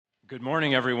Good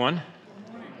morning, everyone.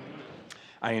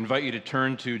 I invite you to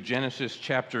turn to Genesis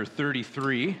chapter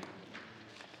 33.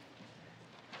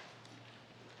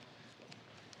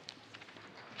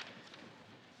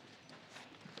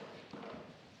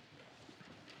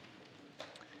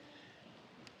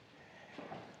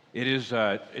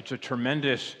 It's a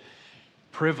tremendous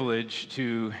privilege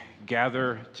to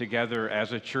gather together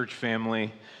as a church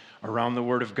family around the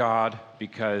Word of God,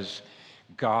 because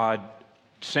God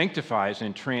sanctifies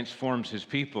and transforms His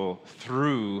people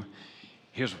through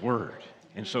His Word.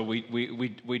 And so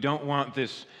we don't want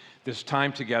this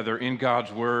time together in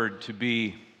God's Word to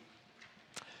be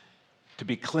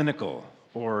clinical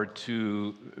or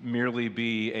to merely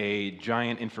be a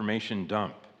giant information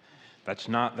dump. That's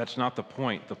not the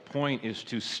point. The point is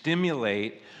to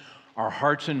stimulate our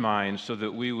hearts and minds so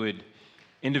that we would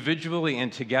individually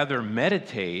and together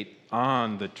meditate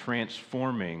on the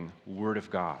transforming Word of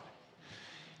God.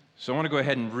 So I want to go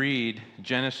ahead and read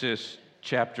Genesis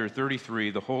chapter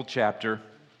 33, the whole chapter.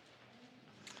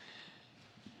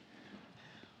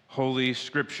 Holy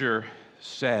Scripture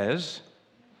says,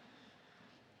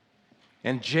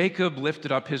 "And Jacob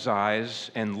lifted up his eyes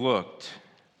and looked,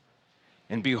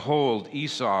 and behold,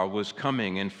 Esau was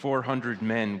coming, and 400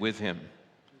 men with him.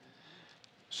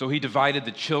 So he divided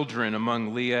the children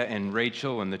among Leah and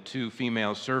Rachel and the two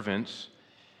female servants,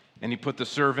 and he put the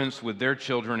servants with their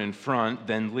children in front,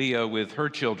 then Leah with her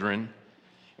children,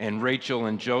 and Rachel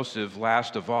and Joseph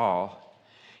last of all.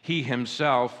 He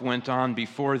himself went on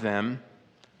before them,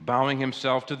 bowing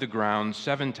himself to the ground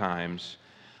 7 times,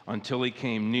 until he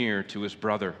came near to his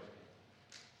brother.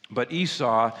 But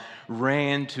Esau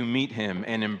ran to meet him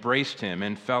and embraced him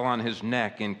and fell on his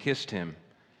neck and kissed him.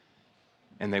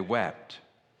 And they wept.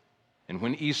 And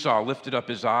when Esau lifted up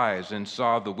his eyes and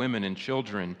saw the women and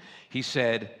children, he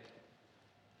said,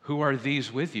 'Who are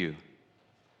these with you?'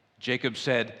 Jacob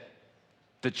said,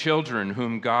 'The children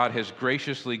whom God has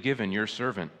graciously given your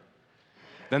servant.'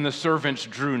 Then the servants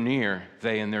drew near,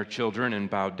 they and their children,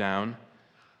 and bowed down.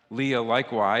 Leah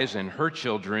likewise and her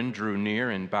children drew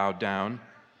near and bowed down.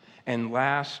 And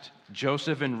last,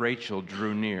 Joseph and Rachel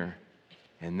drew near,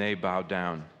 and they bowed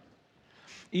down.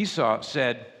 Esau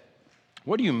said,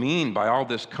 'What do you mean by all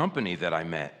this company that I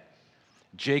met?'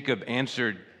 Jacob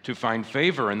answered, 'To find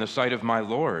favor in the sight of my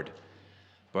Lord.'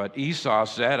 But Esau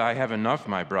said, 'I have enough,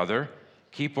 my brother.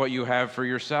 Keep what you have for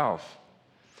yourself.'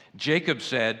 Jacob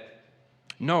said,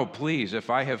 'No, please,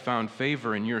 if I have found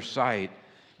favor in your sight,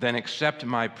 then accept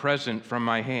my present from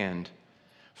my hand.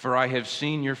 For I have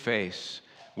seen your face,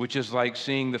 which is like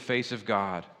seeing the face of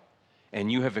God,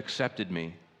 and you have accepted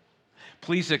me.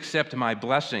 Please accept my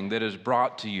blessing that is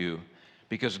brought to you,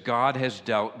 because God has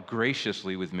dealt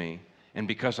graciously with me, and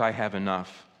because I have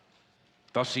enough.'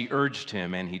 Thus he urged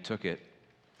him, and he took it.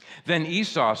 Then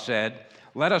Esau said,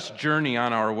 'Let us journey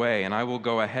on our way, and I will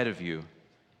go ahead of you.'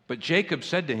 But Jacob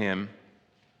said to him,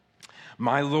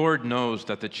 'My Lord knows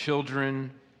that the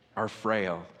children are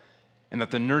frail, and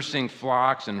that the nursing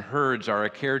flocks and herds are a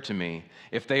care to me.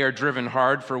 If they are driven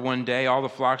hard for one day, all the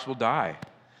flocks will die.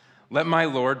 Let my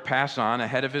Lord pass on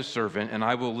ahead of his servant, and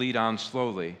I will lead on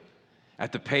slowly,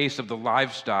 at the pace of the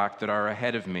livestock that are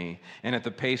ahead of me, and at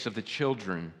the pace of the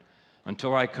children,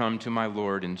 until I come to my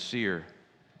Lord in Seir.'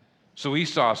 So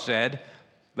Esau said,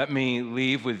 'Let me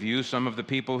leave with you some of the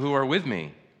people who are with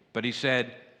me.' But he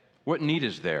said, 'What need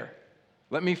is there?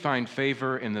 Let me find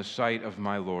favor in the sight of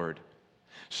my Lord.'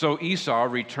 So Esau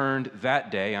returned that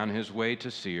day on his way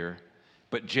to Seir,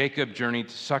 but Jacob journeyed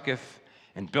to Succoth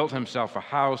and built himself a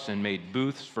house and made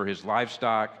booths for his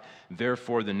livestock.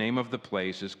 Therefore the name of the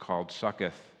place is called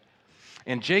Succoth.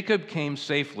 And Jacob came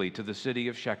safely to the city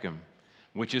of Shechem,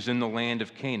 which is in the land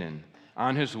of Canaan,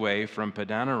 on his way from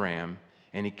Padan Aram,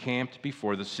 and he camped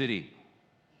before the city.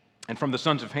 And from the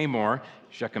sons of Hamor,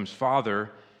 Shechem's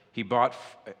father, he bought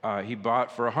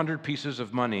for 100 pieces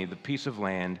of money the piece of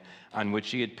land on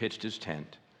which he had pitched his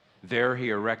tent. There he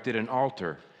erected an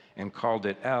altar and called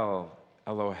it El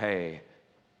Elohe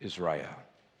Israel."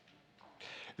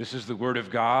 This is the word of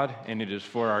God, and it is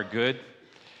for our good.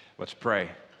 Let's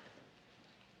pray.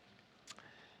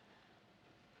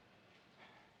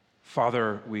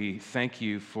 Father, we thank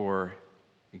you for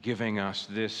giving us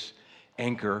this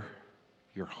anchor,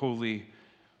 your holy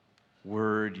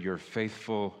word, your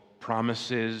faithful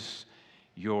promises,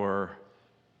 your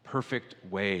perfect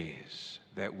ways,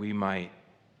 that we might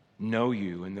know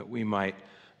you and that we might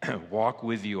walk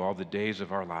with you all the days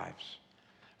of our lives.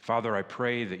 Father, I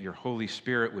pray that your Holy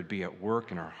Spirit would be at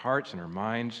work in our hearts and our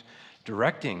minds,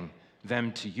 directing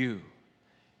them to you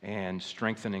and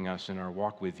strengthening us in our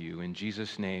walk with you. In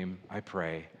Jesus' name I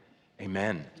pray,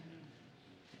 amen.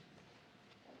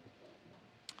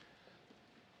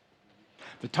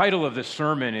 The title of this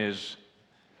sermon is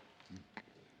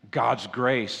God's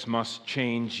Grace Must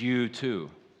Change You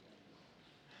Too.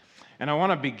 And I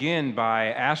want to begin by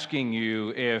asking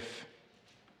you if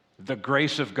the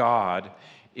grace of God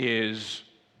is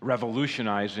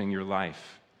revolutionizing your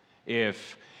life.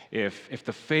 If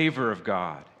the favor of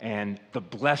God and the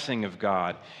blessing of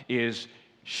God is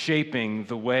shaping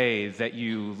the way that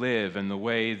you live and the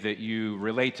way that you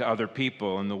relate to other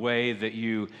people and the way that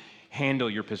you handle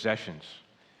your possessions.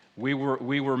 We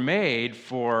were made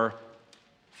for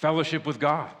fellowship with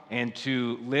God and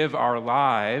to live our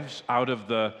lives out of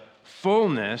the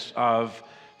fullness of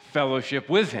fellowship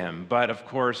with Him. But of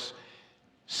course,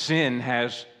 sin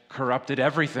has corrupted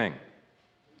everything.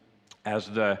 As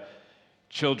the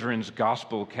Children's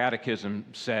Gospel Catechism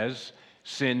says,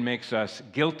 sin makes us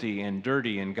guilty and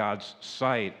dirty in God's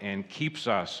sight and keeps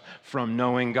us from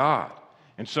knowing God.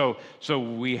 And so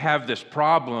we have this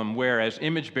problem where, as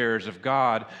image bearers of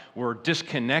God, we're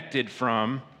disconnected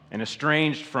from and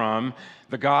estranged from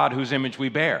the God whose image we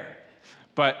bear.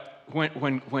 But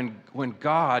when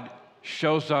God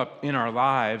shows up in our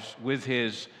lives with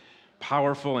His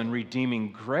powerful and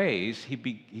redeeming grace, he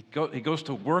goes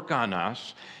to work on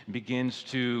us and begins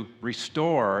to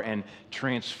restore and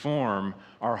transform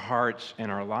our hearts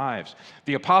and our lives.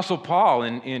 The Apostle Paul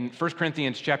in 1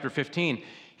 Corinthians chapter 15,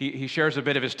 he shares a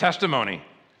bit of his testimony,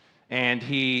 and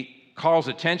he calls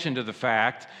attention to the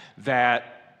fact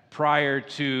that prior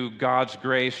to God's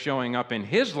grace showing up in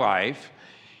his life,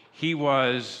 he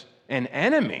was an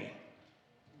enemy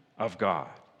of God,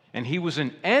 and he was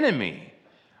an enemy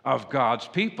of God's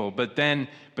people. But then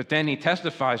he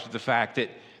testifies to the fact that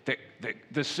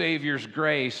the Savior's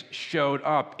grace showed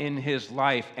up in his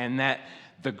life, and that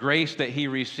the grace that he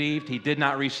received, he did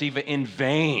not receive it in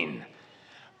vain,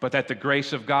 but that the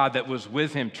grace of God that was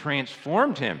with him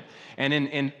transformed him. And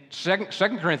in 2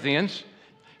 Corinthians,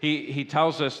 he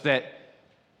tells us that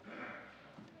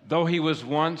though he was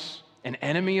once an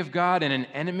enemy of God and an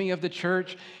enemy of the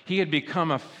church, he had become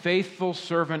a faithful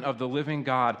servant of the living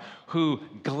God who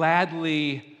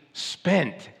gladly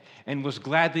spent and was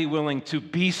gladly willing to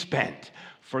be spent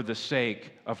for the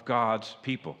sake of God's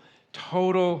people.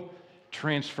 Total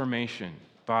transformation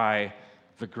by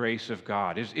the grace of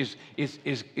God.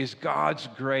 Is God's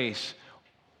grace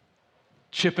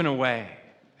chipping away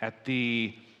at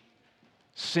the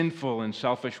sinful and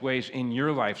selfish ways in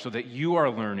your life so that you are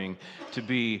learning to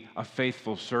be a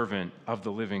faithful servant of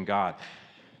the living God?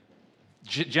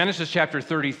 Genesis chapter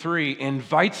 33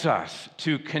 invites us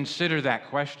to consider that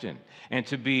question and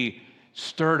to be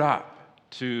stirred up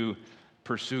to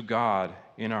pursue God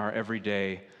in our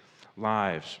everyday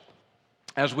lives.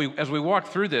 As we walk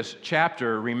through this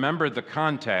chapter, remember the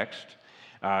context.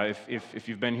 If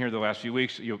you've been here the last few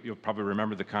weeks, you'll probably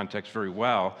remember the context very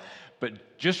well.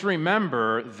 But just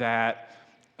remember that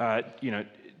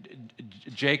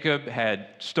Jacob had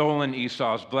stolen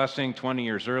Esau's blessing 20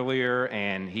 years earlier,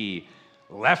 and he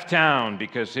left town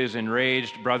because his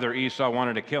enraged brother Esau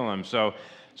wanted to kill him. So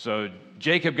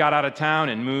Jacob got out of town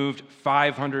and moved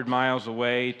 500 miles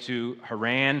away to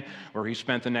Haran, where he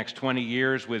spent the next 20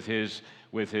 years with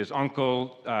his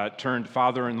uncle turned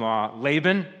father-in-law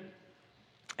Laban.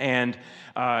 And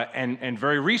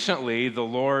very recently, the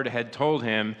Lord had told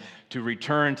him to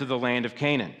return to the land of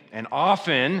Canaan. And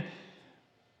often,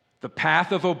 the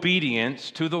path of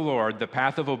obedience to the Lord, the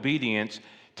path of obedience,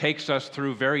 takes us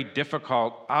through very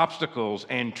difficult obstacles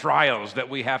and trials that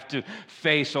we have to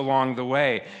face along the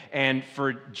way. And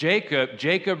for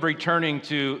Jacob returning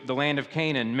to the land of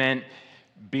Canaan meant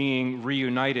being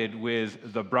reunited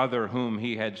with the brother whom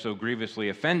he had so grievously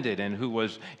offended and who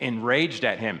was enraged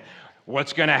at him.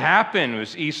 What's going to happen?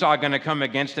 Was Esau going to come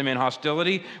against him in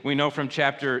hostility? We know from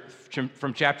chapter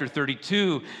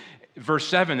 32, verse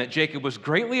 7, that Jacob was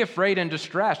greatly afraid and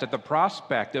distressed at the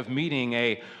prospect of meeting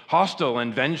a hostile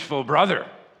and vengeful brother.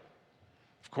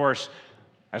 Of course,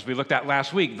 as we looked at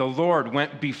last week, the Lord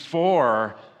went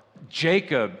before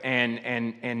Jacob and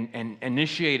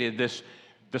initiated this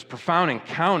profound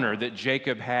encounter that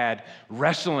Jacob had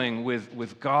wrestling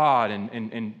with God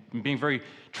and being very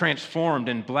transformed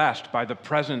and blessed by the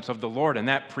presence of the Lord. And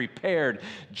that prepared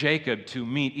Jacob to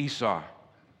meet Esau.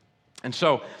 And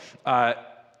so,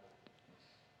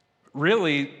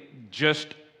 really,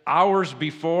 just hours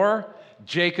before,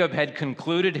 Jacob had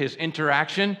concluded his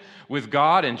interaction with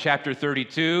God in chapter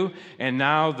 32, and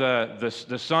now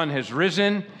the sun has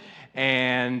risen,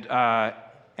 and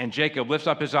Jacob lifts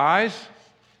up his eyes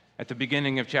at the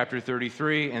beginning of chapter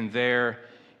 33, and there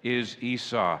is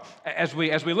Esau. As we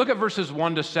look at verses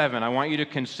 1 to 7, I want you to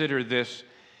consider this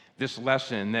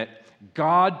lesson, that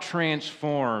God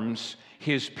transforms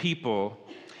his people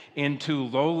into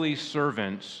lowly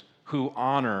servants who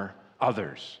honor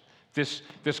others. This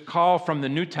call from the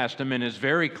New Testament is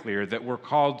very clear that we're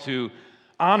called to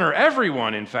honor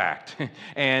everyone, in fact.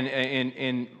 And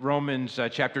in Romans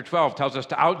chapter 12 tells us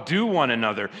to outdo one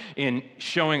another in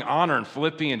showing honor. And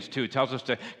Philippians 2 tells us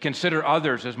to consider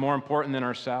others as more important than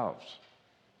ourselves,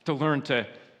 to learn to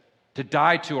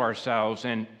die to ourselves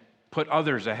and put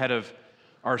others ahead of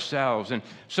ourselves. And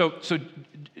so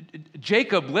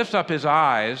Jacob lifts up his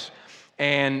eyes,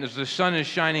 and as the sun is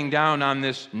shining down on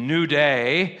this new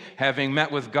day, having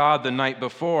met with God the night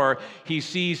before, he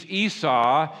sees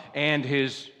Esau and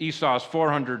Esau's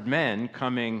 400 men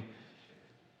coming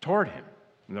toward him.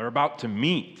 And they're about to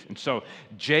meet. And so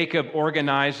Jacob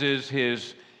organizes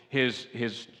his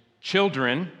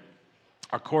children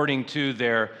according to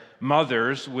their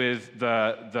mothers, with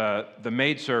the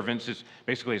maidservants,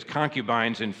 basically his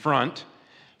concubines, in front,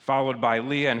 followed by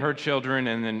Leah and her children,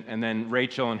 and then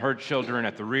Rachel and her children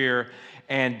at the rear.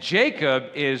 And Jacob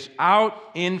is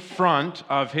out in front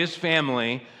of his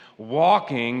family,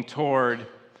 walking toward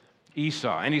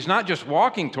Esau. And he's not just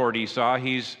walking toward Esau,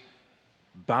 he's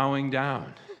bowing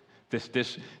down.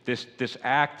 This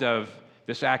act of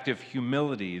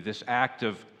humility, this act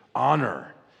of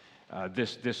honor,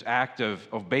 this act of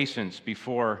obeisance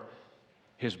before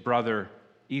his brother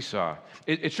Esau.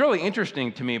 It's really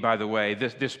interesting to me, by the way,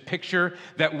 this picture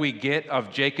that we get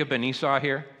of Jacob and Esau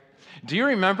here. Do you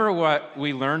remember what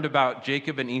we learned about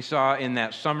Jacob and Esau in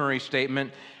that summary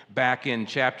statement back in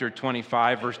chapter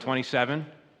 25, verse 27?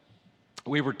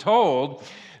 We were told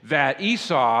that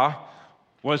Esau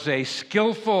was a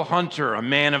skillful hunter, a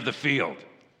man of the field.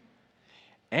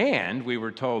 And we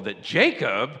were told that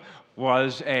Jacob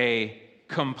was a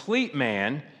complete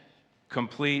man.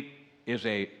 Complete is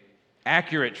a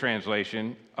accurate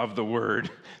translation of the word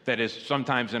that is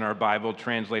sometimes in our Bible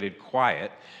translated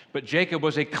quiet. But Jacob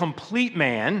was a complete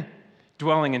man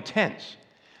dwelling in tents.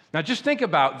 Now just think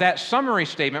about that summary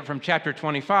statement from chapter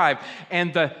 25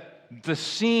 and the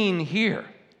scene here.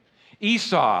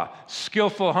 Esau,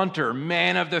 skillful hunter,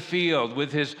 man of the field,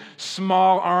 with his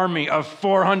small army of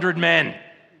 400 men.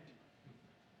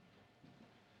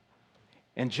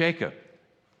 And Jacob,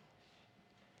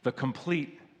 the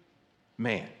complete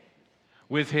man,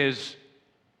 with his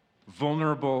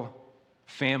vulnerable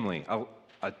family,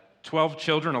 12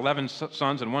 children, 11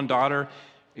 sons, and one daughter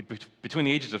between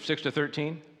the ages of 6 to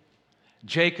 13.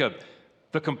 Jacob,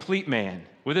 the complete man,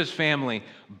 with his family,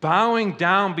 bowing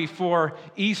down before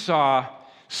Esau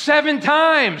 7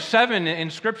 times. 7 in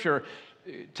Scripture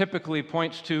typically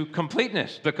points to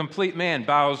completeness. The complete man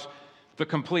bows the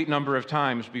complete number of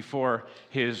times before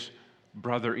his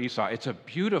brother Esau. It's a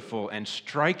beautiful and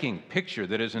striking picture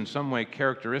that is in some way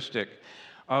characteristic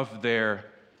of their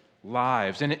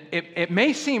lives. And it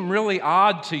may seem really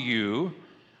odd to you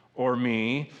or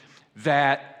me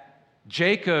that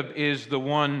Jacob is the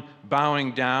one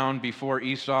bowing down before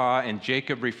Esau, and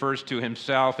Jacob refers to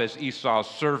himself as Esau's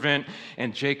servant,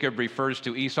 and Jacob refers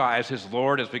to Esau as his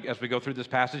Lord as we go through this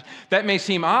passage. That may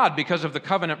seem odd because of the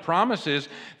covenant promises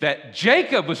that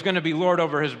Jacob was going to be Lord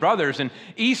over his brothers, and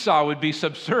Esau would be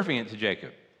subservient to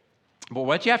Jacob. But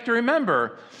what you have to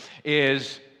remember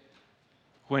is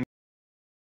when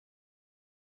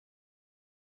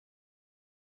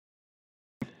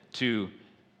to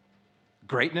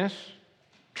greatness,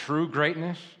 true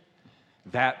greatness,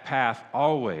 that path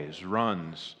always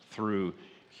runs through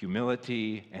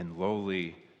humility and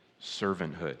lowly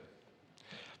servanthood.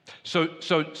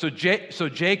 So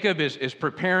Jacob is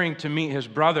preparing to meet his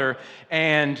brother,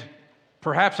 and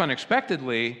perhaps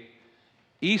unexpectedly,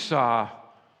 Esau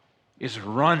is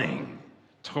running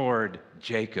toward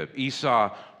Jacob.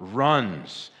 Esau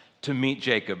runs to meet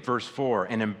Jacob, verse 4,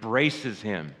 and embraces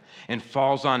him and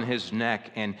falls on his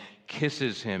neck and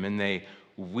kisses him, and they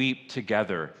weep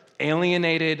together.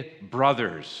 Alienated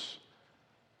brothers,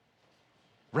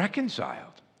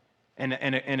 reconciled, and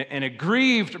a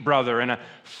grieved brother and a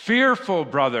fearful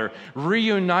brother,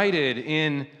 reunited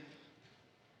in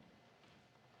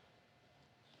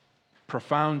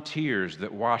profound tears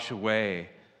that wash away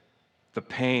the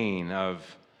pain of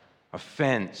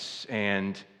offense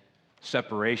and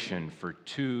separation for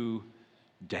 2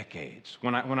 decades.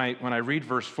 When I read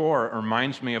verse 4, it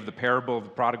reminds me of the parable of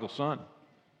the prodigal son.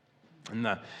 And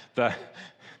the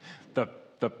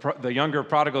younger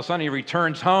prodigal son, he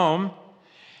returns home,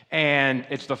 and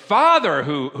it's the father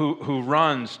who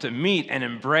runs to meet and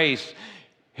embrace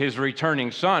his returning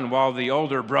son, while the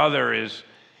older brother is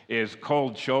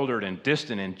cold-shouldered and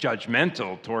distant and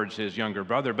judgmental towards his younger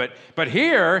brother. But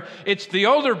here, it's the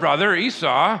older brother,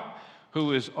 Esau,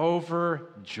 who is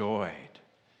overjoyed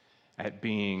at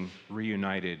being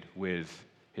reunited with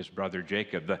his brother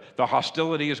Jacob. The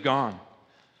hostility is gone.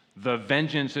 The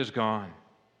vengeance is gone.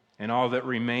 And all that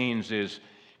remains is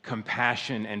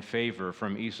compassion and favor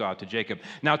from Esau to Jacob.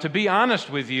 Now, to be honest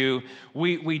with you,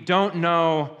 we don't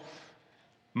know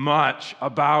much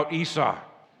about Esau.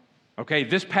 Okay,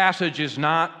 this passage is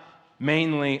not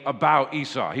mainly about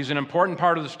Esau. He's an important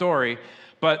part of the story,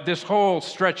 but this whole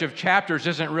stretch of chapters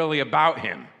isn't really about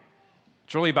him.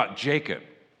 It's really about Jacob.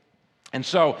 And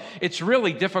so it's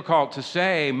really difficult to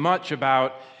say much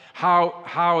about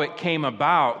how it came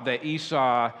about that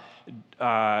Esau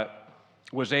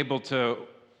was able to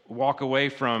walk away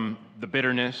from the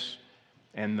bitterness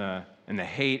and the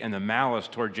hate and the malice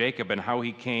toward Jacob, and how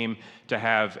he came to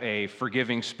have a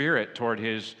forgiving spirit toward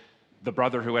the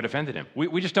brother who had offended him.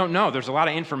 We just don't know. There's a lot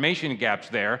of information gaps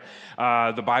there.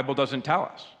 The Bible doesn't tell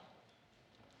us.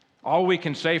 All we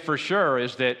can say for sure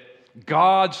is that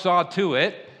God saw to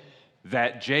it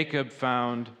that Jacob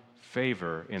found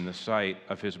favor in the sight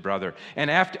of his brother.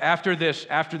 And after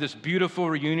this beautiful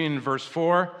reunion in verse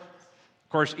 4, of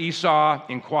course, Esau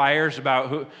inquires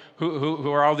about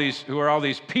who are all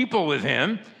these people with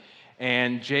him,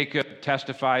 and Jacob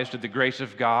testifies to the grace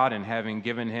of God in having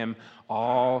given him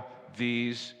all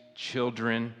these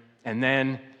children, and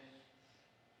then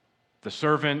the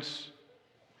servants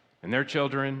and their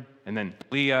children, and then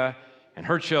Leah and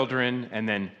her children, and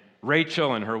then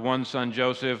Rachel and her one son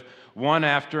Joseph, one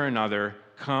after another,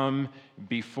 come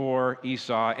before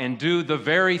Esau and do the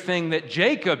very thing that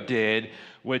Jacob did,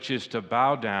 which is to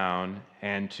bow down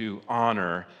and to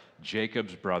honor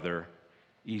Jacob's brother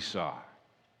Esau.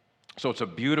 So it's a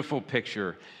beautiful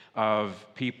picture of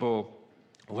people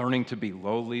learning to be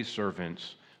lowly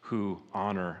servants who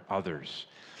honor others.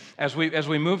 As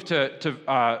we move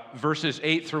to verses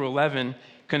 8 through 11,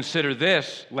 consider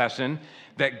this lesson,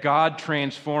 that God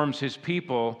transforms his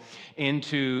people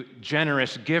into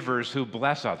generous givers who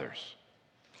bless others.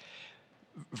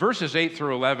 Verses 8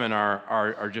 through 11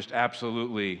 are just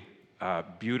absolutely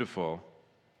beautiful,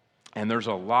 and there's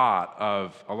a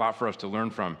lot for us to learn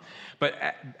from. But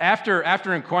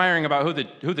after inquiring about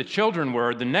who the children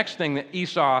were, the next thing that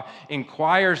Esau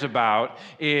inquires about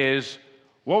is,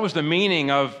 what was the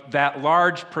meaning of that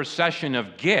large procession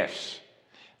of gifts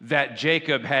that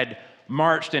Jacob had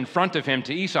marched in front of him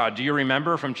to Esau? Do you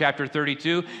remember from chapter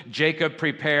 32? Jacob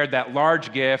prepared that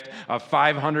large gift of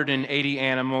 580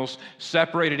 animals,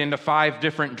 separated into 5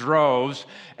 different droves,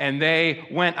 and they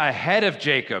went ahead of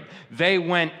Jacob. They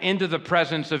went into the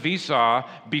presence of Esau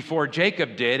before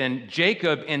Jacob did, and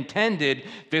Jacob intended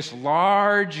this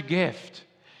large gift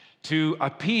to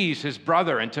appease his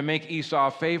brother and to make Esau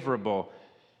favorable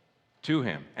to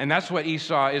him. And that's what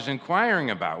Esau is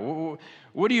inquiring about.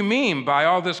 What do you mean by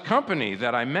all this company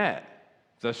that I met?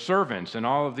 The servants and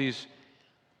all of these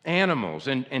animals.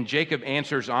 And Jacob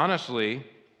answers honestly,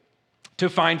 to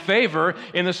find favor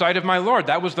in the sight of my Lord.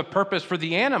 That was the purpose for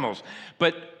the animals.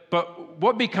 But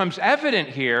what becomes evident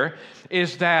here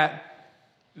is that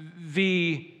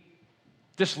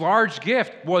this large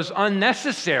gift was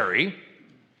unnecessary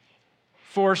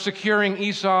for securing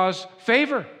Esau's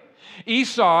favor.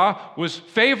 Esau was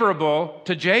favorable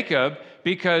to Jacob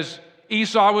because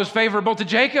Esau was favorable to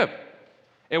Jacob.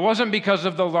 It wasn't because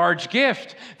of the large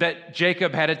gift that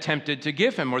Jacob had attempted to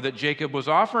give him or that Jacob was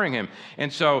offering him.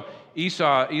 And so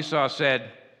Esau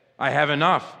said, I have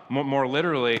enough. More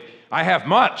literally, I have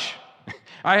much.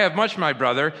 I have much, my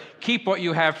brother. Keep what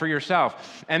you have for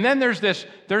yourself. And then there's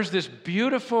this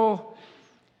beautiful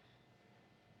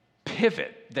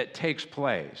pivot that takes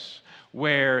place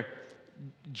where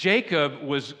Jacob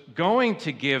was going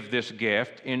to give this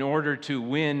gift in order to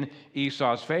win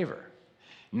Esau's favor.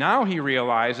 Now he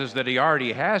realizes that he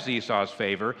already has Esau's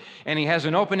favor, and he has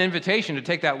an open invitation to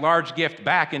take that large gift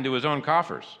back into his own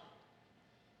coffers.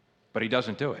 But he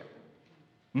doesn't do it.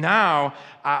 Now,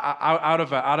 out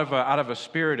of a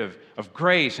spirit of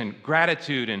grace and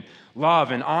gratitude and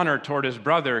love and honor toward his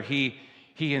brother, he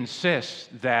insists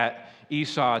that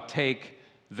Esau take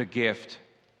the gift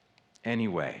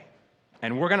anyway.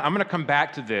 And I'm going to come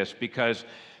back to this because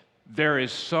there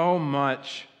is so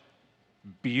much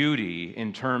beauty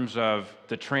in terms of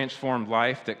the transformed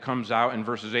life that comes out in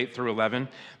verses 8 through 11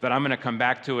 that I'm going to come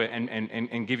back to it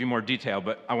and give you more detail.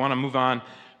 But I want to move on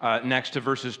next to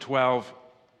verses 12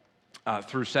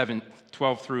 through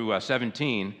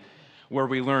 17, where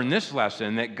we learn this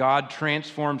lesson that God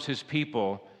transforms his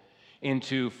people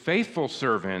into faithful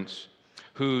servants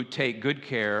who take good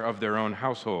care of their own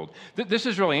household. This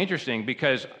is really interesting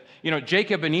because,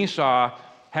 Jacob and Esau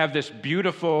have this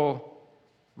beautiful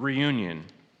reunion,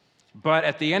 but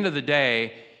at the end of the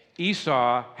day,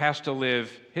 Esau has to live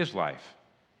his life,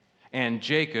 and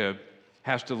Jacob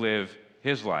has to live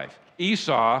his life.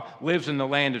 Esau lives in the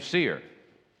land of Seir.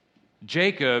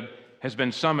 Jacob has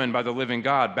been summoned by the living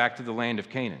God back to the land of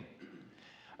Canaan.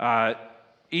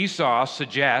 Esau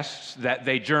suggests that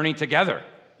they journey together.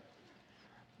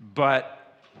 But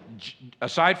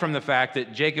aside from the fact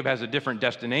that Jacob has a different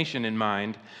destination in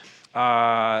mind,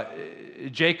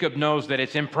 Jacob knows that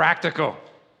it's impractical.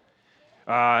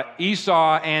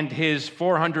 Esau and his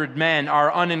 400 men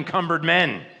are unencumbered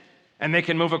men, and they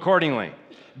can move accordingly.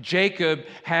 Jacob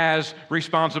has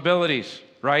responsibilities,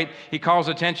 right? He calls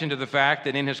attention to the fact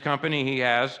that in his company he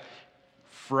has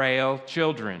frail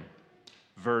children,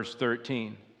 verse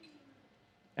 13.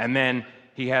 And then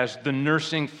he has the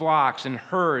nursing flocks and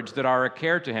herds that are a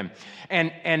care to him.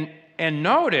 And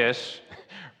notice,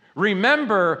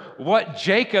 remember what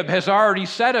Jacob has already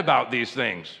said about these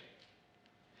things.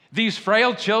 These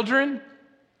frail children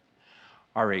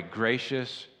are a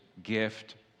gracious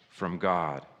gift from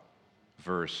God,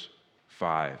 verse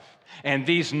 5. And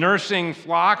these nursing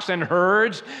flocks and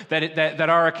herds that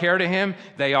are a care to him,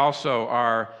 they also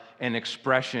are an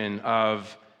expression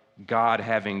of God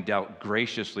having dealt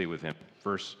graciously with him,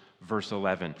 verse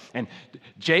 11. And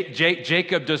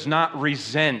Jacob does not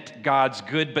resent God's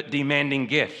good but demanding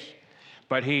gifts,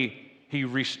 but he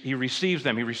receives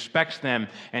them, he respects them,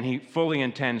 and he fully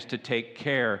intends to take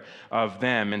care of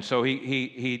them. And so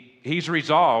he's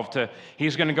resolved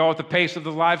he's going to go at the pace of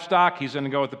the livestock, he's going to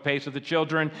go at the pace of the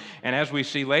children. And as we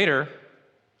see later,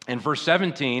 in verse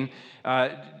 17,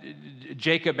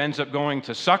 Jacob ends up going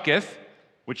to Succoth,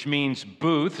 which means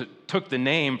booth. It took the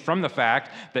name from the fact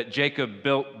that Jacob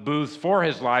built booths for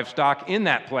his livestock in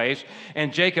that place.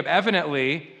 And Jacob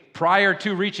evidently, prior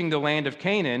to reaching the land of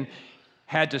Canaan,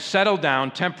 had to settle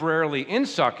down temporarily in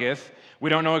Succoth. We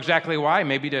don't know exactly why,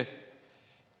 maybe to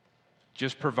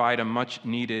just provide a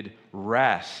much-needed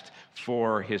rest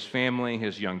for his family,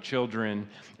 his young children,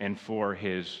 and for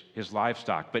his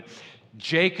livestock. But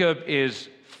Jacob is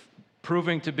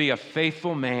proving to be a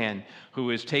faithful man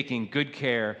who is taking good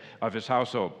care of his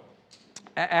household.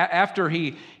 After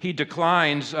he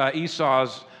declines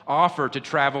Esau's offer to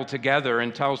travel together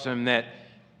and tells him that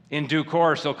in due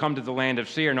course he'll come to the land of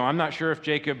Seir. Now, I'm not sure if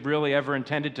Jacob really ever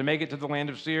intended to make it to the land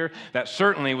of Seir. That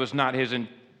certainly was not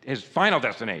his final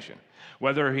destination.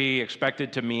 Whether he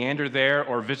expected to meander there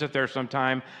or visit there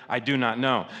sometime, I do not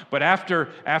know. But after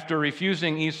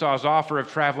refusing Esau's offer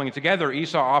of traveling together,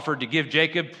 Esau offered to give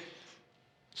Jacob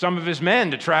some of his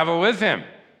men to travel with him,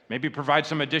 maybe provide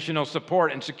some additional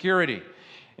support and security.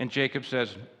 And Jacob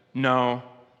says, no,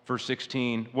 verse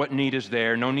 16, what need is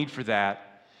there? No need for that.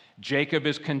 Jacob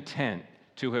is content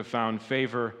to have found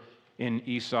favor in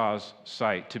Esau's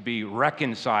sight, to be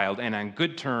reconciled and on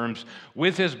good terms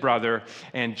with his brother.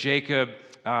 And Jacob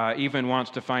even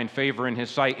wants to find favor in his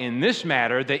sight in this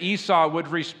matter, that Esau would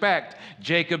respect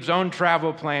Jacob's own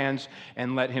travel plans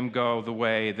and let him go the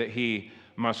way that he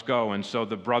must go. And so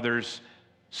the brothers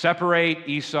separate,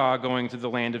 Esau going to the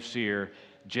land of Seir,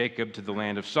 Jacob to the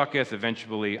land of Succoth,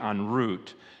 eventually en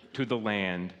route to the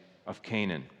land of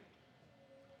Canaan.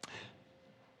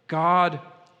 God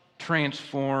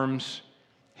transforms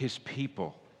his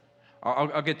people.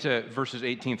 I'll get to verses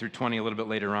 18 through 20 a little bit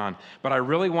later on, but I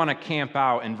really want to camp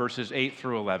out in verses 8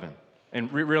 through 11,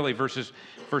 and really verses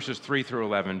 3 through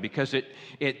 11, because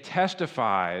it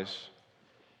testifies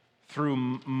through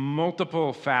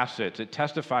multiple facets. It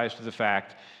testifies to the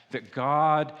fact that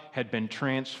God had been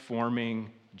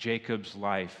transforming Jacob's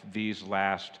life these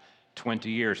last 20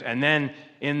 years. And then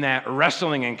in that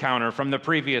wrestling encounter from the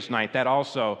previous night, that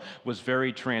also was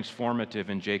very transformative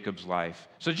in Jacob's life.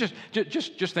 So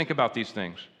just think about these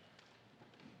things.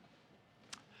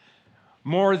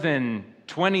 More than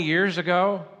 20 years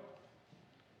ago,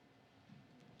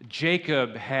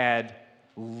 Jacob had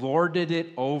lorded it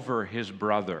over his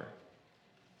brother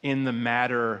in the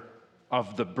matter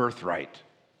of the birthright.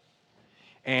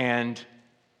 And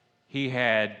he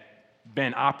had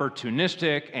been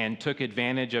opportunistic and took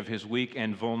advantage of his weak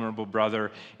and vulnerable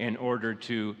brother in order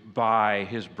to buy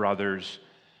his brother's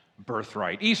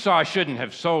birthright. Esau shouldn't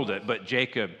have sold it, but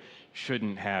Jacob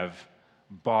shouldn't have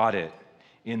bought it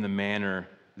in the manner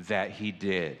that he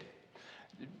did.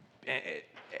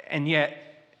 And yet,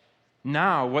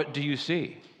 now what do you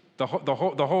see? The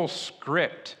whole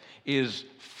script is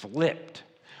flipped,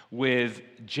 with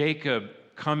Jacob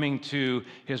coming to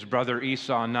his brother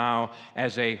Esau now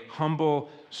as a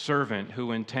humble servant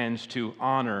who intends to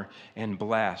honor and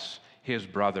bless his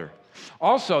brother.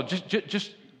 Also,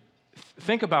 just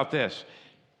think about this.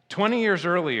 20 years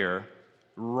earlier,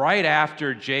 right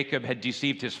after Jacob had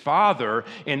deceived his father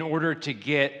in order to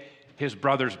get his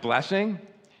brother's blessing,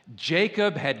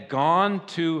 Jacob had gone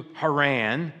to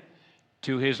Haran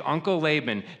to his uncle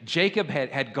Laban. Jacob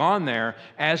had gone there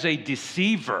as a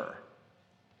deceiver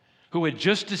who had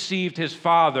just deceived his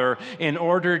father in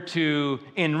order to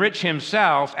enrich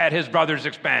himself at his brother's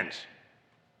expense.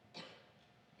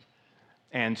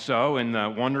 And so, in the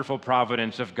wonderful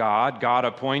providence of God, God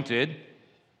appointed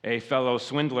a fellow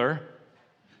swindler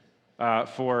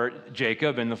for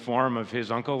Jacob in the form of his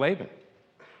uncle Laban.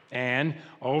 And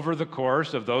over the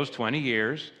course of those 20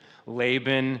 years,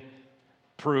 Laban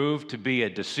proved to be a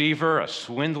deceiver, a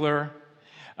swindler,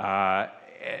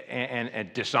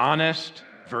 and dishonest,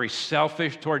 very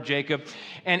selfish toward Jacob.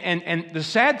 And the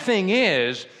sad thing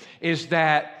is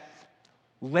that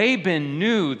Laban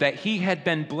knew that he had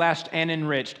been blessed and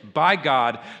enriched by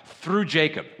God through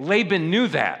Jacob. Laban knew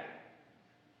that.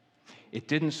 It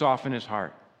didn't soften his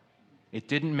heart. It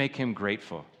didn't make him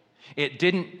grateful. It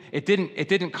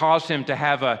didn't cause him to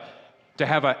have a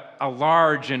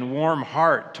large and warm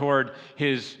heart toward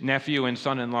his nephew and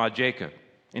son-in-law Jacob.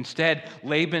 Instead,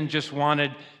 Laban just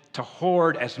wanted to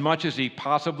hoard as much as he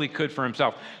possibly could for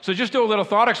himself. So just do a little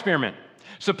thought experiment.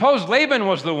 Suppose Laban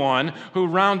was the one who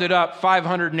rounded up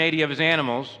 580 of his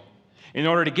animals in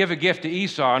order to give a gift to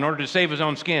Esau in order to save his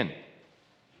own skin.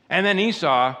 And then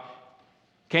Esau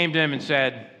came to him and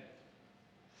said,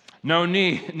 No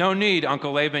need,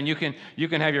 Uncle Laban. You can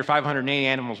have your 580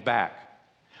 animals back.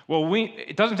 Well,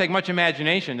 it doesn't take much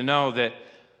imagination to know that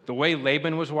the way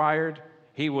Laban was wired,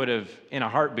 he would have, in a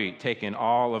heartbeat, taken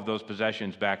all of those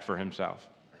possessions back for himself.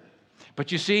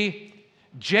 But you see,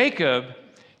 Jacob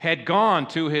had gone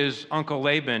to his uncle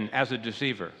Laban as a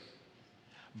deceiver,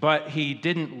 but he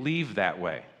didn't leave that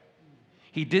way.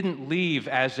 He didn't leave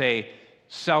as a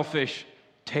selfish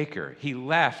taker. He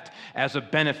left as a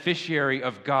beneficiary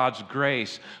of God's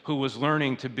grace who was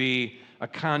learning to be a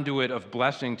conduit of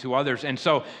blessing to others. And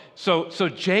so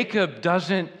Jacob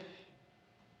doesn't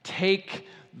take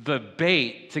the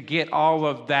bait to get all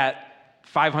of that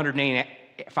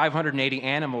 580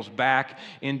 animals back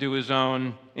into his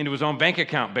own bank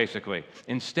account, basically.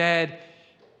 Instead,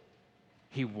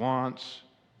 he wants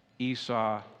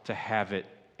Esau to have it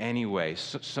anyway.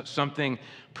 Something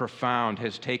profound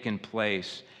has taken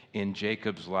place in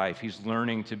Jacob's life. He's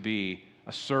learning to be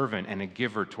a servant and a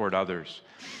giver toward others.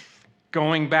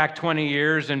 Going back 20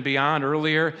 years and beyond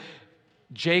earlier,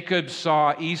 Jacob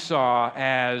saw Esau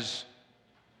as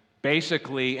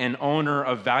basically an owner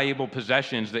of valuable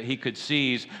possessions that he could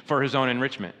seize for his own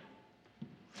enrichment.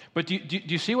 But do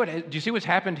you see what's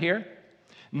happened here?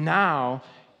 Now,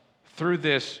 through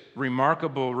this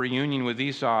remarkable reunion with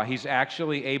Esau, he's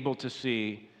actually able to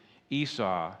see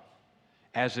Esau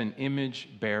as an image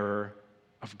bearer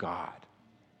of God.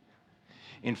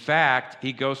 In fact,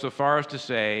 he goes so far as to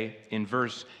say in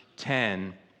verse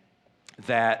 10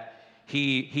 that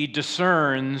he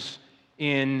discerns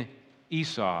in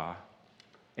Esau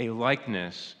a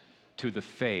likeness to the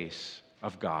face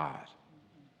of God.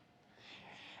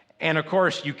 And of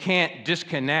course, you can't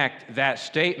disconnect that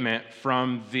statement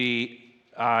from the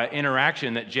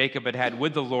interaction that Jacob had had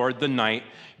with the Lord the night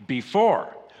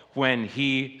before, when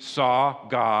he saw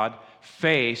God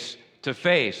face to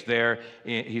face. There,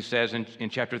 he says in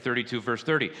chapter 32, verse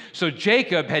 30. So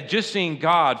Jacob had just seen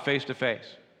God face to face.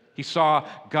 He saw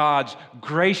God's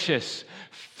gracious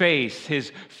face,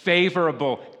 his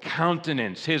favorable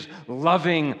countenance, his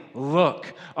loving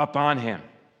look upon him.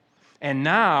 And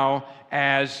now,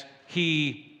 as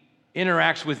he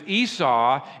interacts with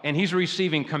Esau and he's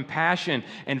receiving compassion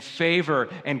and favor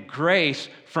and grace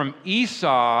from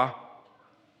Esau,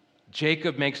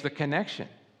 Jacob makes the connection.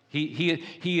 He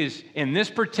is, in this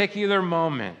particular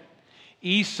moment,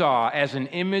 Esau, as an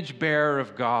image bearer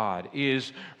of God,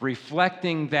 is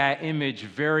reflecting that image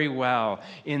very well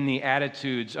in the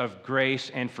attitudes of grace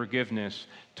and forgiveness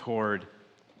toward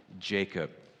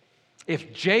Jacob.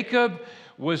 If Jacob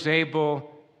was able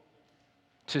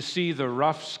to see the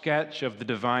rough sketch of the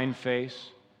divine face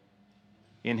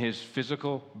in his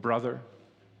physical brother,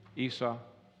 Esau,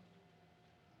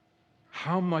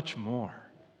 how much more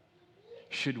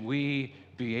should we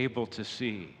be able to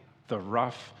see the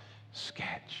rough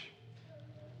sketch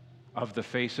of the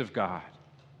face of God,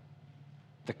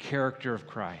 the character of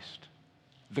Christ,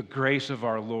 the grace of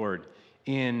our Lord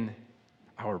in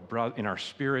our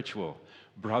spiritual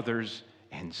brothers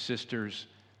and sisters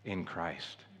in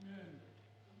Christ? Amen.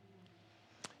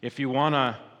 If you want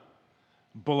to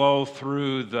blow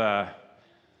through the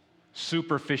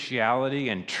superficiality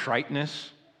and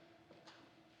triteness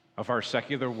of our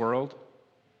secular world,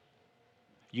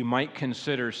 you might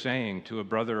consider saying to a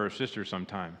brother or sister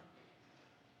sometime,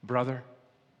 brother,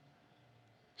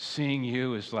 seeing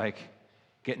you is like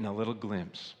getting a little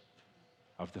glimpse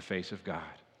of the face of God.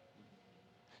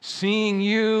 Seeing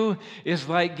you is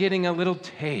like getting a little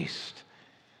taste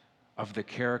of the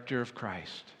character of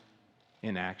Christ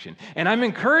in action. And I'm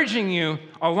encouraging you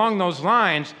along those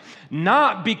lines,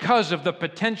 not because of the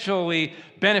potentially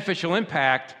beneficial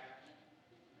impact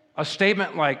a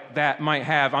statement like that might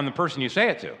have on the person you say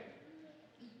it to.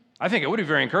 I think it would be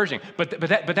very encouraging,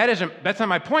 that's not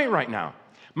my point right now.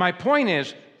 My point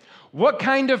is, what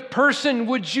kind of person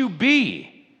would you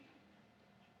be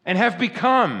and have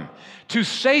become to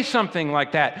say something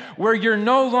like that, where you're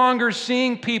no longer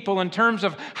seeing people in terms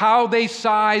of how they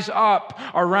size up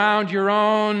around your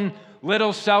own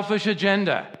little selfish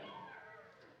agenda,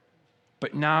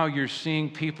 but now you're seeing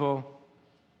people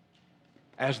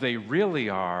as they really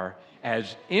are,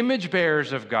 as image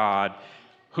bearers of God,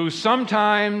 who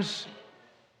sometimes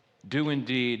do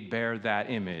indeed bear that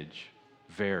image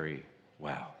very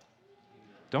well.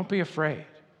 Don't be afraid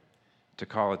to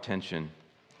call attention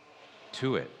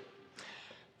to it.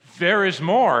 There is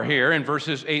more here in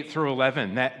verses 8 through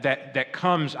 11 that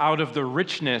comes out of the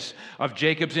richness of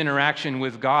Jacob's interaction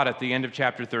with God at the end of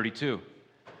chapter 32.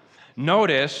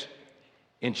 Notice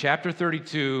in chapter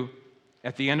 32,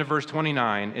 at the end of verse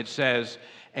 29, it says,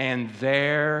 "And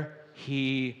there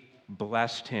he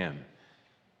blessed him."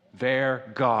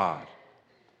 There God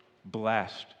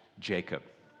blessed Jacob.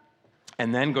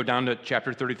 And then go down to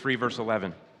chapter 33, verse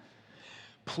 11.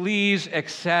 "Please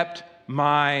accept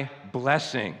my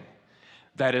blessing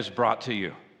that is brought to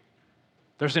you."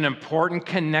 There's an important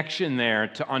connection there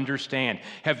to understand.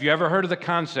 Have you ever heard of the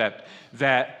concept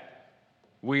that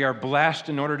we are blessed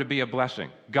in order to be a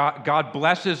blessing? God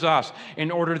blesses us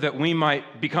in order that we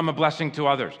might become a blessing to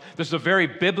others. This is a very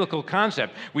biblical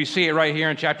concept. We see it right here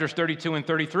in chapters 32 and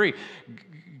 33.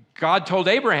 God told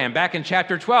Abraham back in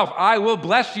chapter 12, "I will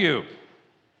bless you,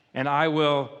 and I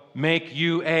will make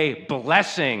you a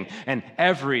blessing, and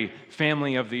every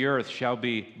family of the earth shall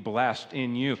be blessed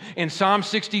in you." In Psalm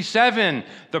 67,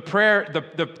 the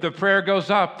prayer goes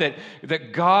up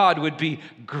that God would be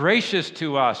gracious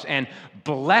to us and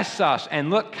bless us and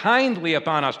look kindly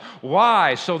upon us.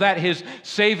 Why? So that his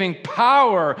saving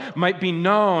power might be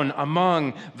known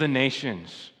among the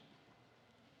nations.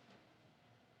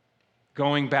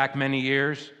 Going back many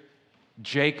years,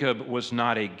 Jacob was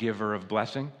not a giver of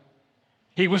blessing.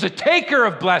 He was a taker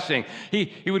of blessing.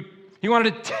 He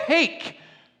wanted to take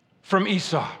from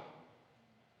Esau.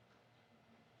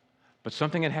 But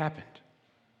something had happened.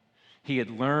 He had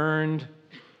learned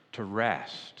to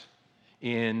rest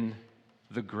in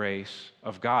the grace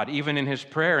of God. Even in his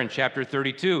prayer in chapter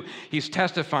 32, he's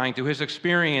testifying to his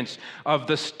experience of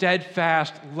the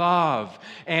steadfast love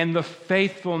and the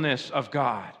faithfulness of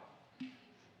God.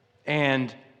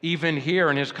 And even here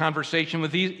in his conversation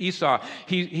with Esau,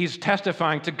 he's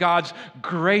testifying to God's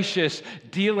gracious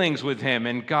dealings with him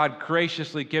and God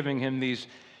graciously giving him these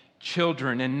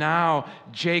children. And now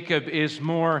Jacob is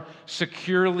more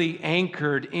securely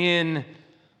anchored in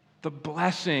the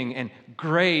blessing and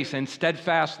grace and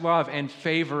steadfast love and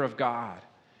favor of God.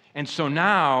 And so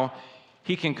now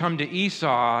he can come to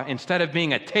Esau, instead of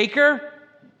being a taker,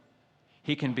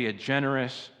 he can be a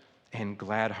generous and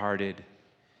glad-hearted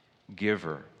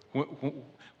giver.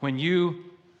 When you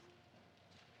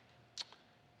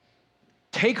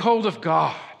take hold of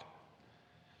God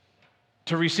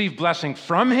to receive blessing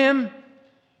from him,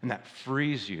 and that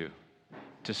frees you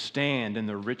to stand in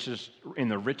the richness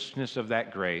of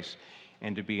that grace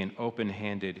and to be an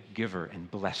open-handed giver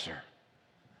and blesser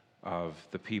of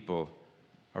the people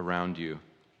around you.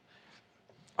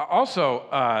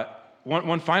 Also,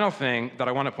 one final thing that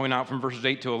I want to point out from verses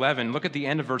 8 to 11, look at the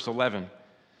end of verse 11.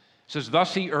 It says,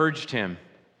 "Thus he urged him,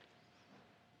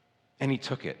 and he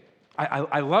took it."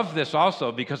 I love this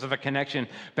also because of a connection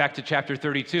back to chapter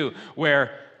 32,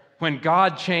 where when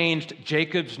God changed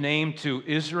Jacob's name to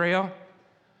Israel,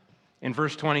 in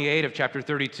verse 28 of chapter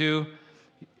 32,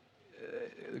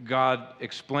 God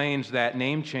explains that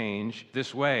name change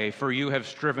this way: "For you have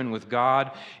striven with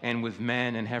God and with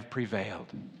men and have prevailed."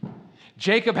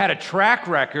 Jacob had a track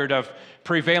record of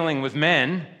prevailing with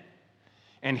men,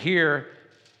 and here,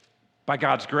 by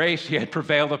God's grace, he had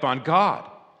prevailed upon God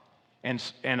and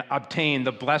obtained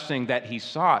the blessing that he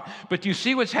sought. But do you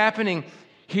see what's happening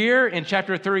here in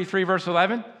chapter 33, verse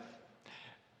 11?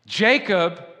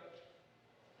 Jacob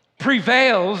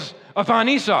prevails upon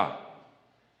Esau.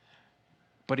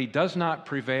 But he does not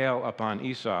prevail upon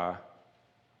Esau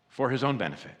for his own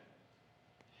benefit.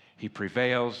 He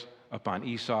prevails upon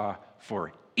Esau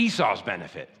for Esau's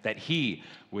benefit, that he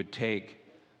would take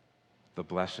the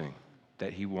blessing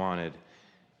that he wanted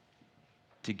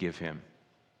to give him.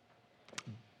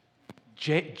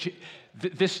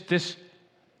 This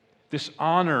this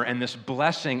honor and this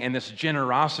blessing and this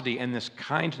generosity and this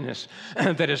kindness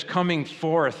that is coming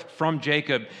forth from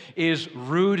Jacob is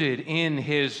rooted in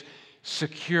his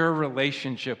secure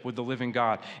relationship with the living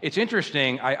God. It's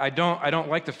interesting. I don't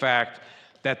like the fact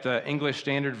that the English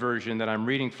Standard Version that I'm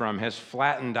reading from has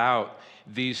flattened out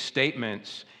these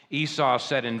statements. Esau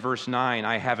said in verse 9,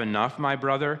 "I have enough, my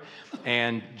brother."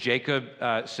 And Jacob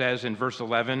says in verse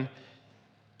 11,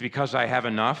 "Because I have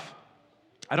enough."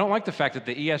 I don't like the fact that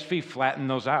the ESV flattened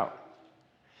those out.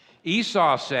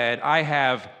 Esau said, "I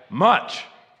have much,"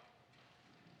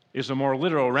 is a more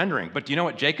literal rendering. But do you know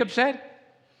what Jacob said?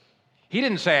 He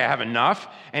didn't say, "I have enough,"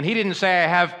 and he didn't say, "I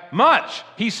have much."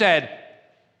 He said,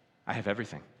 "I have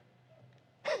everything."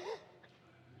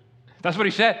 That's what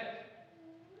he said.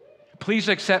 "Please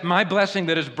accept my blessing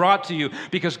that is brought to you,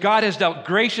 because God has dealt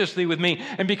graciously with me,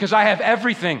 and because I have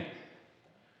everything."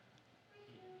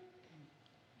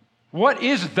 What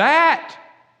is that?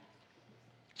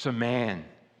 It's a man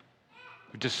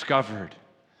who discovered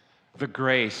the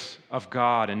grace of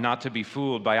God and not to be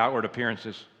fooled by outward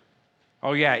appearances.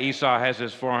 Oh yeah, Esau has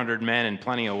his 400 men and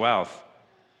plenty of wealth,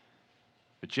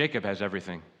 but Jacob has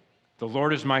everything. "The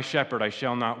Lord is my shepherd, I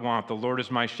shall not want. The Lord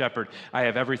is my shepherd, I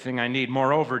have everything I need."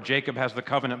 Moreover, Jacob has the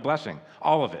covenant blessing,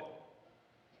 all of it.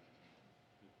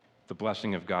 The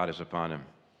blessing of God is upon him.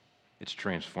 It's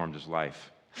transformed his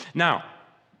life. Now,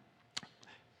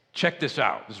 check this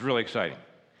out. This is really exciting.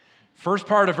 First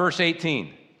part of verse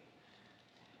 18.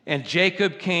 "And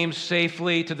Jacob came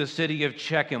safely to the city of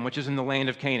Shechem, which is in the land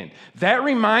of Canaan." That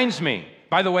reminds me,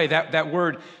 by the way, that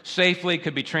word safely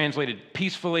could be translated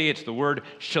peacefully. It's the word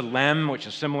shalem, which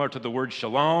is similar to the word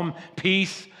shalom,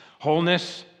 peace,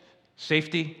 wholeness,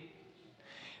 safety.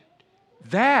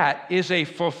 That is a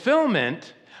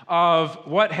fulfillment of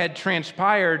what had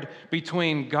transpired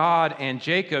between God and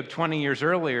Jacob 20 years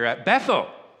earlier at Bethel.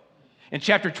 In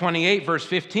chapter 28, verse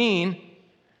 15,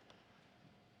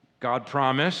 God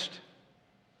promised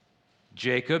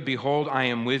Jacob, "Behold, I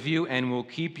am with you and will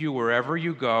keep you wherever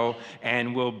you go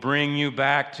and will bring you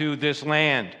back to this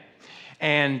land."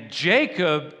 And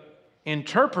Jacob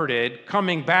interpreted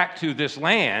coming back to this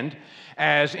land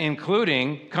as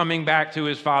including coming back to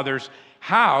his father's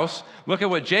house. Look at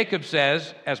what Jacob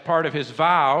says as part of his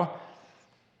vow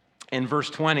in verse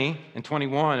 20 and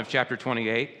 21 of chapter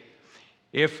 28.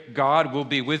 "If God will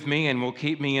be with me and will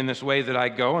keep me in this way that I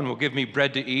go and will give me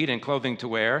bread to eat and clothing to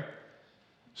wear,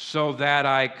 so that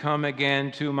I come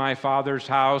again to my father's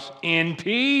house in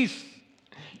peace."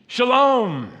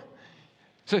 Shalom.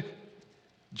 So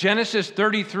Genesis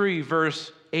 33,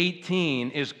 verse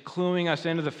 18 is cluing us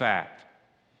into the fact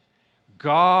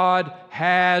God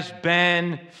has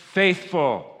been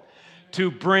faithful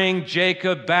to bring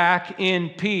Jacob back in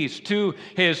peace to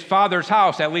his father's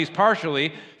house, at least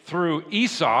partially, through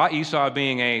Esau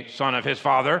being a son of his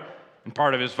father and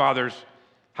part of his father's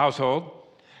household.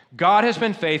 God has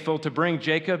been faithful to bring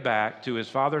Jacob back to his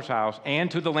father's house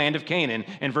and to the land of Canaan,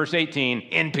 in verse 18,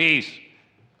 in peace.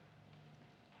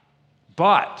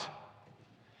 But,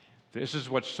 this is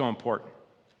what's so important.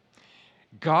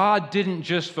 God didn't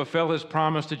just fulfill his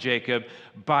promise to Jacob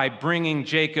by bringing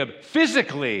Jacob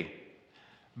physically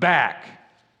back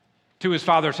to his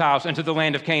father's house and to the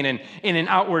land of Canaan in an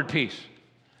outward peace.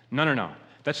 No.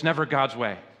 That's never God's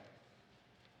way.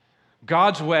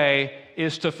 God's way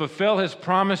is to fulfill his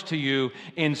promise to you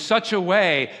in such a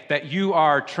way that you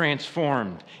are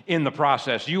transformed in the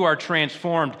process. You are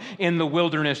transformed in the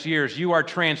wilderness years. You are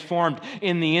transformed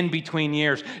in the in-between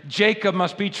years. Jacob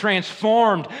must be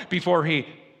transformed before he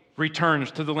returns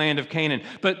to the land of Canaan.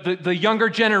 But the younger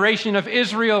generation of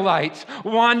Israelites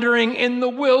wandering in the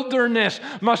wilderness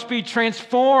must be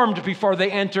transformed before they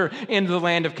enter into the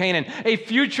land of Canaan. A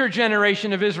future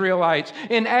generation of Israelites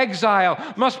in exile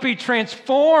must be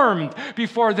transformed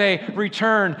before they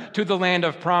return to the land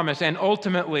of promise. And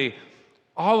ultimately,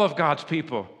 all of God's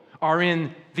people are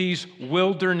in these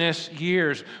wilderness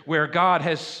years where God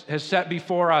has set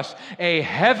before us a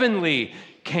heavenly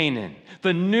Canaan,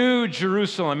 the new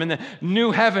Jerusalem and the new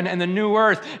heaven and the new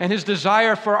earth. And his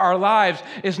desire for our lives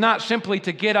is not simply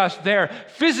to get us there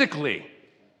physically,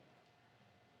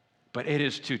 but it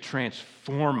is to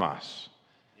transform us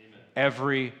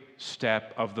every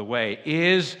step of the way.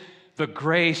 Is the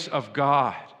grace of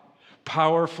God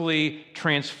powerfully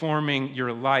transforming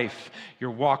your life, your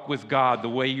walk with God, the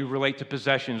way you relate to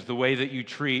possessions, the way that you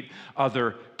treat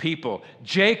other people?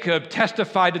 Jacob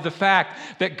testified to the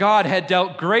fact that God had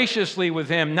dealt graciously with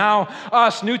him. Now,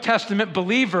 us New Testament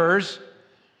believers,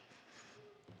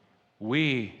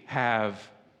 we have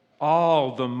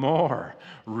all the more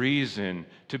reason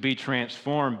to be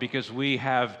transformed because we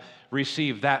have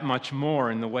receive that much more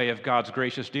in the way of God's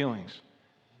gracious dealings,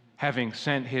 having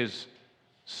sent his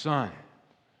Son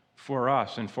for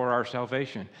us and for our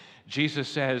salvation. Jesus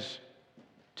says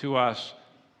to us,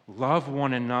 love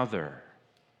one another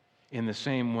in the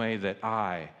same way that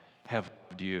I have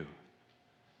loved you.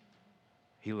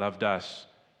 He loved us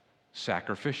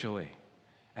sacrificially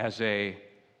as a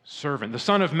servant. The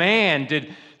Son of Man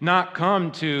did not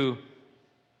come to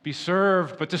be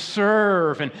served, but to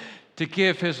serve and to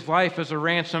give his life as a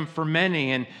ransom for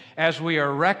many. And as we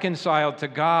are reconciled to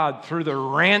God through the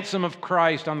ransom of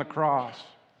Christ on the cross,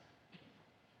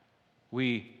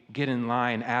 we get in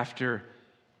line after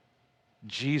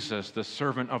Jesus, the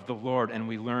servant of the Lord, and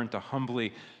we learn to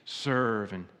humbly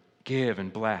serve and give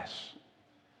and bless.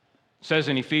 It says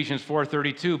in Ephesians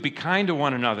 4:32, be kind to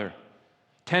one another,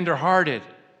 tender-hearted,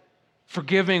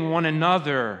 forgiving one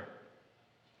another,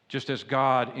 just as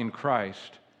God in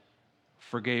Christ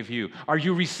forgave you. Are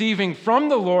you receiving from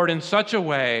the Lord in such a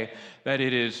way that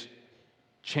it is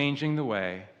changing the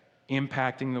way,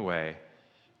 impacting the way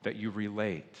that you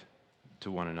relate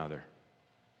to one another?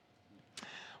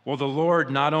 Well, the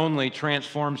Lord not only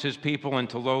transforms his people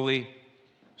into lowly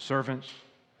servants,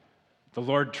 the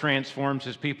Lord transforms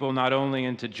his people not only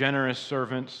into generous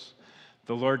servants,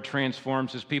 the Lord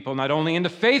transforms his people not only into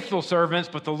faithful servants,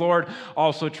 but the Lord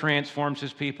also transforms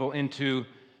his people into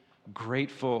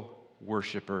grateful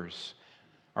worshipers.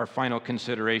 Our final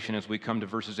consideration as we come to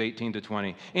verses 18 to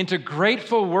 20. Into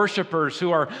grateful worshipers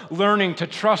who are learning to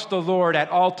trust the Lord at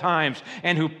all times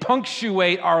and who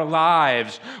punctuate our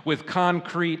lives with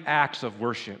concrete acts of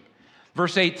worship.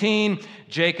 Verse 18,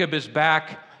 Jacob is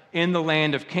back in the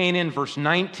land of Canaan. Verse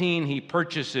 19, he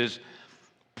purchases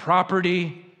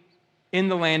property in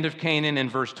the land of Canaan. In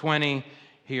verse 20,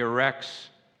 he erects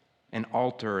an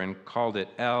altar and called it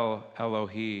El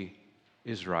Elohe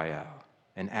Israel,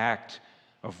 an act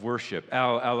of worship.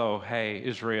 El Elohe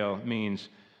Israel means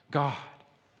God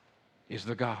is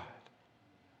the God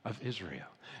of Israel.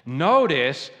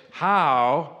 Notice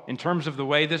how, in terms of the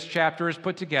way this chapter is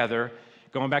put together,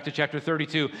 going back to chapter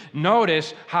 32,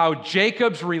 notice how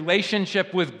Jacob's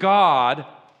relationship with God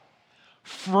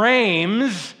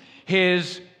frames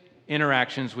his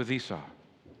interactions with Esau.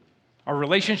 Our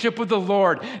relationship with the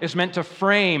Lord is meant to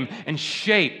frame and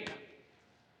shape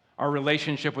our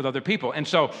relationship with other people. And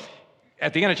so,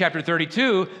 at the end of chapter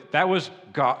 32, that was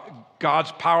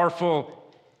God's powerful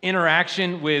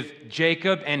interaction with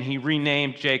Jacob, and he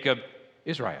renamed Jacob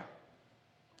Israel.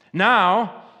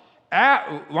 Now,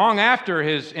 long after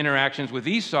his interactions with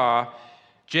Esau,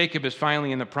 Jacob is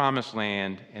finally in the promised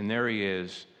land, and there he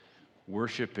is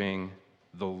worshiping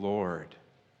the Lord.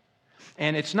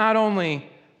 And it's not only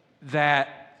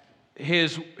that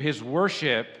his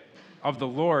worship of the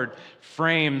Lord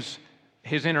frames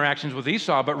his interactions with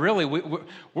Esau, but really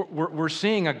we're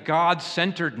seeing a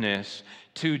God-centeredness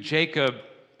to Jacob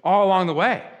all along the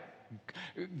way.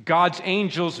 God's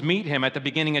angels meet him at the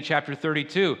beginning of chapter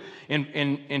 32.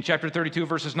 In chapter 32,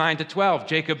 verses 9 to 12,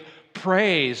 Jacob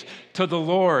prays to the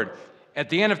Lord. At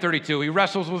the end of 32, he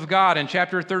wrestles with God. In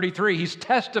chapter 33, he's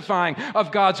testifying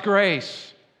of God's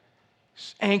grace.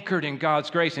 He's anchored in God's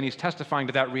grace, and he's testifying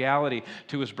to that reality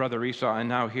to his brother Esau. And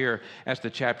now here, as the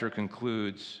chapter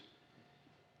concludes,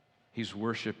 he's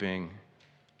worshiping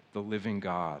the living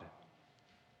God.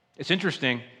 It's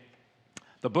interesting.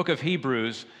 The book of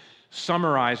Hebrews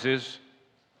summarizes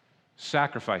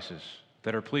sacrifices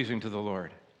that are pleasing to the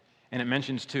Lord. And it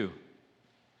mentions two.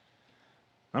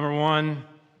 Number one,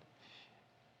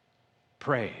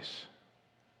 praise.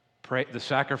 The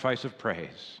sacrifice of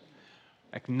praise.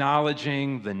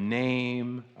 Acknowledging the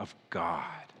name of God.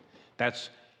 That's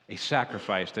a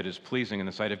sacrifice that is pleasing in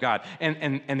the sight of God.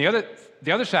 And the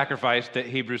other sacrifice that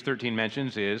Hebrews 13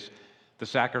 mentions is the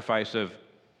sacrifice of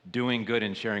doing good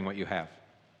and sharing what you have.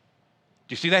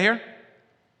 Do you see that here?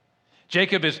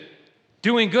 Jacob is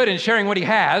doing good and sharing what he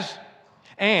has,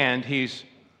 and he's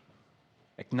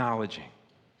acknowledging,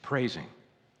 praising,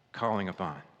 calling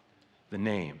upon the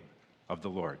name of the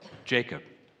Lord. Jacob,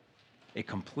 a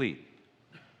complete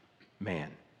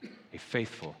man, a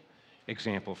faithful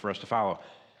example for us to follow.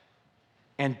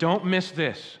 And don't miss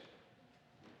this.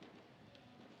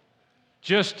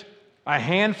 Just a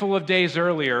handful of days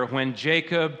earlier, when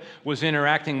Jacob was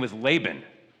interacting with Laban,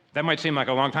 that might seem like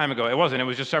a long time ago. It wasn't. It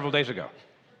was just several days ago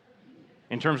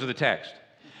in terms of the text.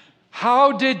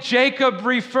 How did Jacob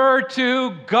refer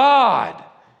to God?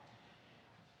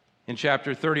 In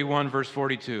chapter 31, verse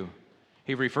 42,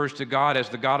 he refers to God as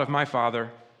the God of my father.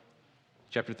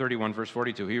 Chapter 31, verse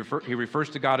 42, he refers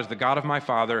to God as the God of my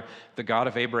father, the God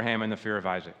of Abraham, and the fear of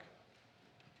Isaac.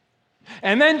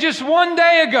 And then just one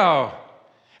day ago,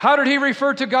 How did he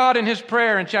refer to God in his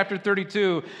prayer in chapter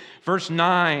 32? Verse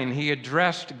 9, he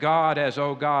addressed God as,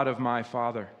 O God of my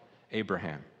father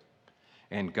Abraham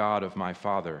and God of my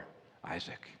father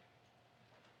Isaac.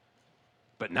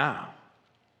 But now,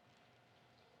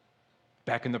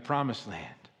 back in the promised land,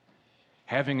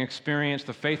 having experienced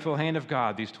the faithful hand of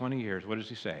God these 20 years, what does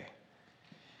he say?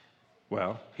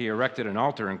 Well, he erected an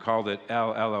altar and called it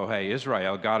El Elohe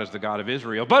Israel. God is the God of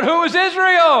Israel. But who is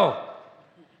Israel?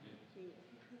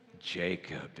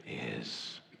 Jacob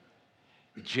is.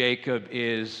 Jacob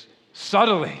is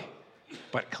subtly,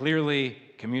 but clearly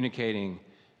communicating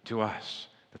to us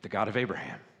that the God of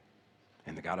Abraham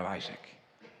and the God of Isaac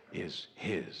is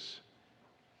his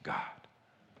God.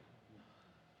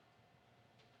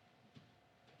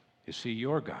 Is he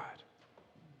your God?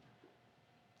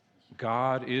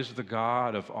 God is the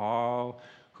God of all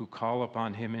who call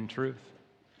upon him in truth.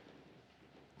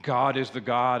 God is the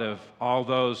God of all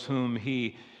those whom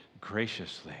he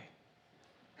graciously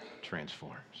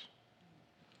transforms.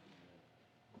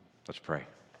 Let's pray.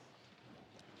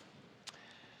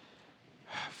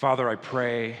 Father, I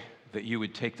pray that you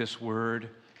would take this word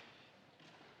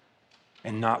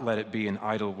and not let it be an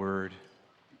idle word,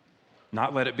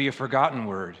 not let it be a forgotten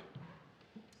word.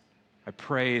 I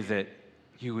pray that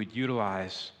you would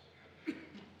utilize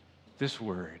this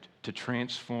word to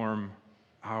transform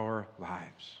our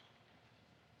lives,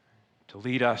 to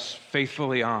lead us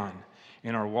faithfully on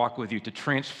in our walk with you, to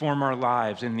transform our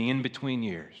lives in the in-between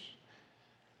years,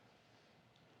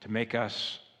 to make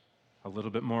us a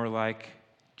little bit more like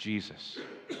Jesus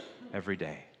every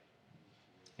day.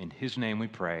 In his name we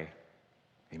pray,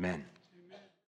 amen.